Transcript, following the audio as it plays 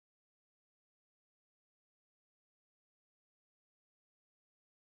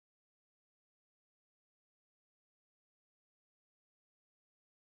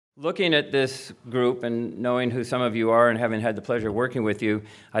Looking at this group and knowing who some of you are and having had the pleasure of working with you,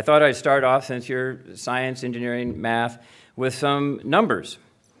 I thought I'd start off, since you're science, engineering, math, with some numbers.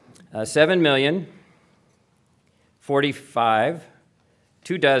 7 million, 45,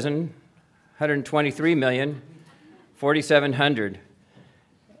 2 dozen, 123 million, 4,700.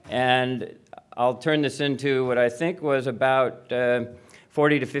 And I'll turn this into what I think was about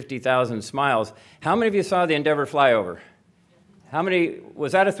 40 to 50,000 smiles. How many of you saw the Endeavour flyover? How many,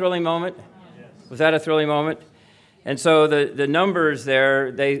 was that a thrilling moment? Yes. Was that a thrilling moment? And so the numbers there,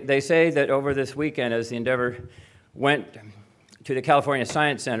 they say that over this weekend, as the Endeavour went to the California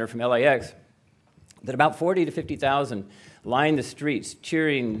Science Center from LAX, that about 40 to 50,000 lined the streets,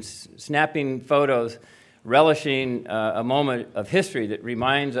 cheering, snapping photos, relishing a moment of history that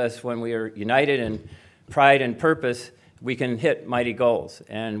reminds us when we are united in pride and purpose, we can hit mighty goals.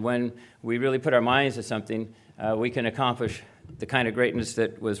 And when we really put our minds to something, we can accomplish the kind of greatness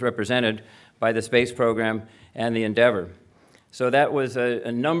that was represented by the space program and the Endeavour. So that was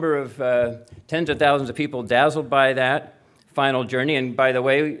a number of tens of thousands of people dazzled by that final journey. And by the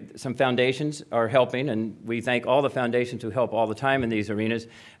way, some foundations are helping, and we thank all the foundations who help all the time in these arenas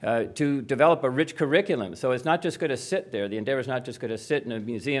to develop a rich curriculum. So it's not just going to sit there. The Endeavour's not just going to sit in a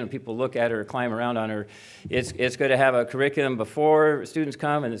museum and people look at her or climb around on her. It's going to have a curriculum before students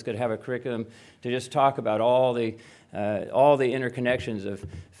come, and it's going to have a curriculum to just talk about all the interconnections of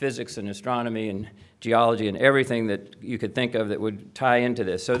physics and astronomy and geology and everything that you could think of that would tie into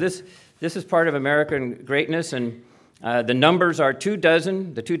this. So this is part of American greatness, and the numbers are 2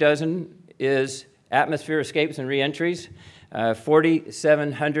 dozen. The 2 dozen is atmosphere escapes and reentries,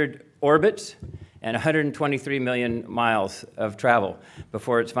 4,700 orbits, and 123 million miles of travel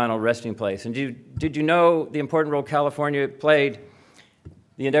before its final resting place. And did you know the important role California played?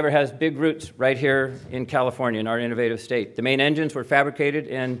 The Endeavour has big roots right here in California, in our innovative state. The main engines were fabricated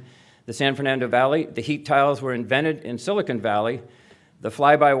in the San Fernando Valley. The heat tiles were invented in Silicon Valley. The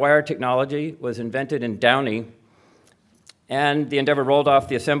fly-by-wire technology was invented in Downey. And the Endeavour rolled off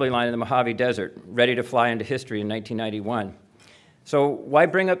the assembly line in the Mojave Desert, ready to fly into history in 1991. So why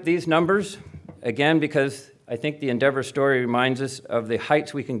bring up these numbers? Again, because I think the Endeavour story reminds us of the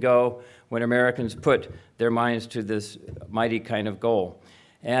heights we can go when Americans put their minds to this mighty kind of goal.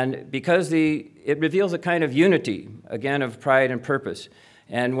 And because it reveals a kind of unity, again, of pride and purpose.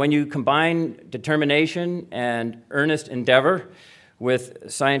 And when you combine determination and earnest endeavor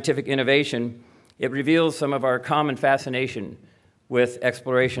with scientific innovation, it reveals some of our common fascination with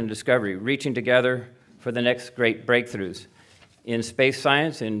exploration and discovery, reaching together for the next great breakthroughs in space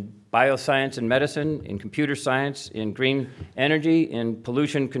science, in bioscience and medicine, in computer science, in green energy, in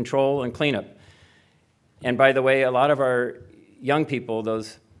pollution control and cleanup. And by the way, a lot of our young people,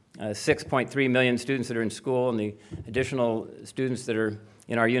 those 6.3 million students that are in school and the additional students that are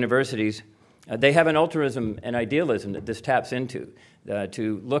in our universities, they have an altruism and idealism that this taps into,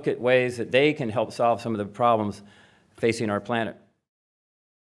 to look at ways that they can help solve some of the problems facing our planet.